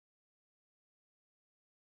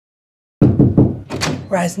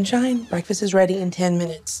Rise and shine. Breakfast is ready in 10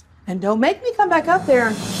 minutes. And don't make me come back up there.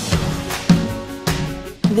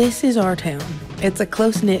 This is our town. It's a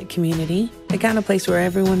close-knit community, the kind of place where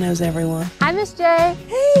everyone knows everyone. Hi, Miss J.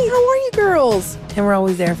 Hey, how are you girls? And we're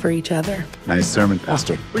always there for each other. Nice sermon,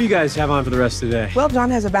 Pastor. What do you guys have on for the rest of the day? Well, John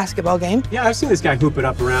has a basketball game. Yeah, I've seen this guy hoop it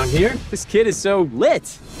up around here. This kid is so lit.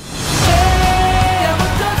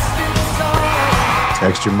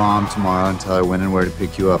 Text your mom tomorrow and tell her when and where to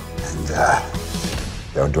pick you up. And,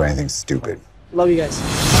 don't do anything stupid. Love you guys.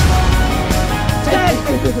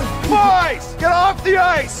 Boys, get off the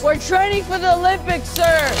ice! We're training for the Olympics,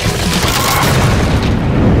 sir.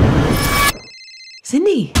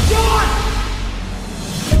 Cindy.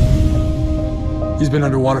 He's been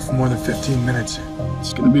underwater for more than 15 minutes.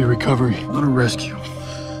 It's gonna be a recovery, not a rescue.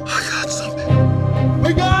 I got something.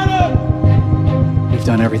 We got him! We've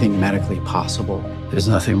done everything medically possible. There's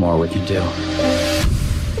nothing more we can do.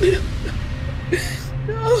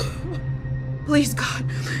 No. Please, God,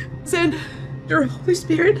 send your Holy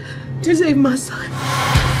Spirit to save my son.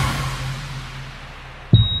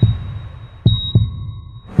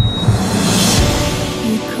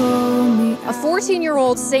 A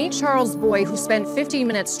 14-year-old St. Charles boy who spent 15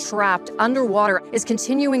 minutes trapped underwater is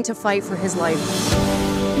continuing to fight for his life.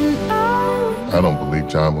 I don't believe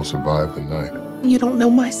John will survive the night. You don't know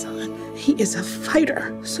my son. He is a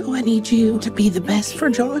fighter. So I need you to be the best for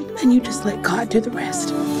John, and you just let God do the rest.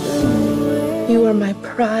 You are my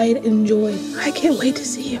pride and joy. I can't wait to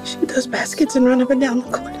see you shoot those baskets and run up and down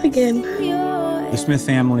the court again. The Smith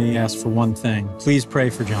family asked for one thing. Please pray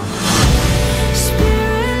for John.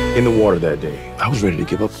 In the water that day, I was ready to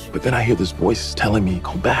give up, but then I hear this voice telling me,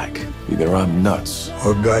 go back. Either I'm nuts,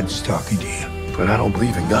 Or God's talking to you. but I don't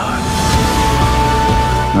believe in God.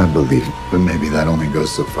 I believe it, but maybe that only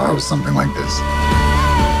goes so far with something like this.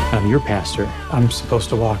 I'm your pastor. I'm supposed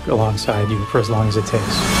to walk alongside you for as long as it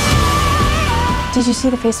takes. Did you see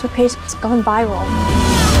the Facebook page? It's gone viral.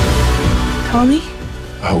 Tommy,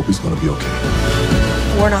 I hope he's gonna be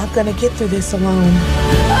okay. we're not gonna get through this alone.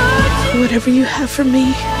 Whatever you have for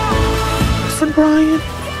me, for Brian,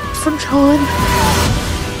 for John,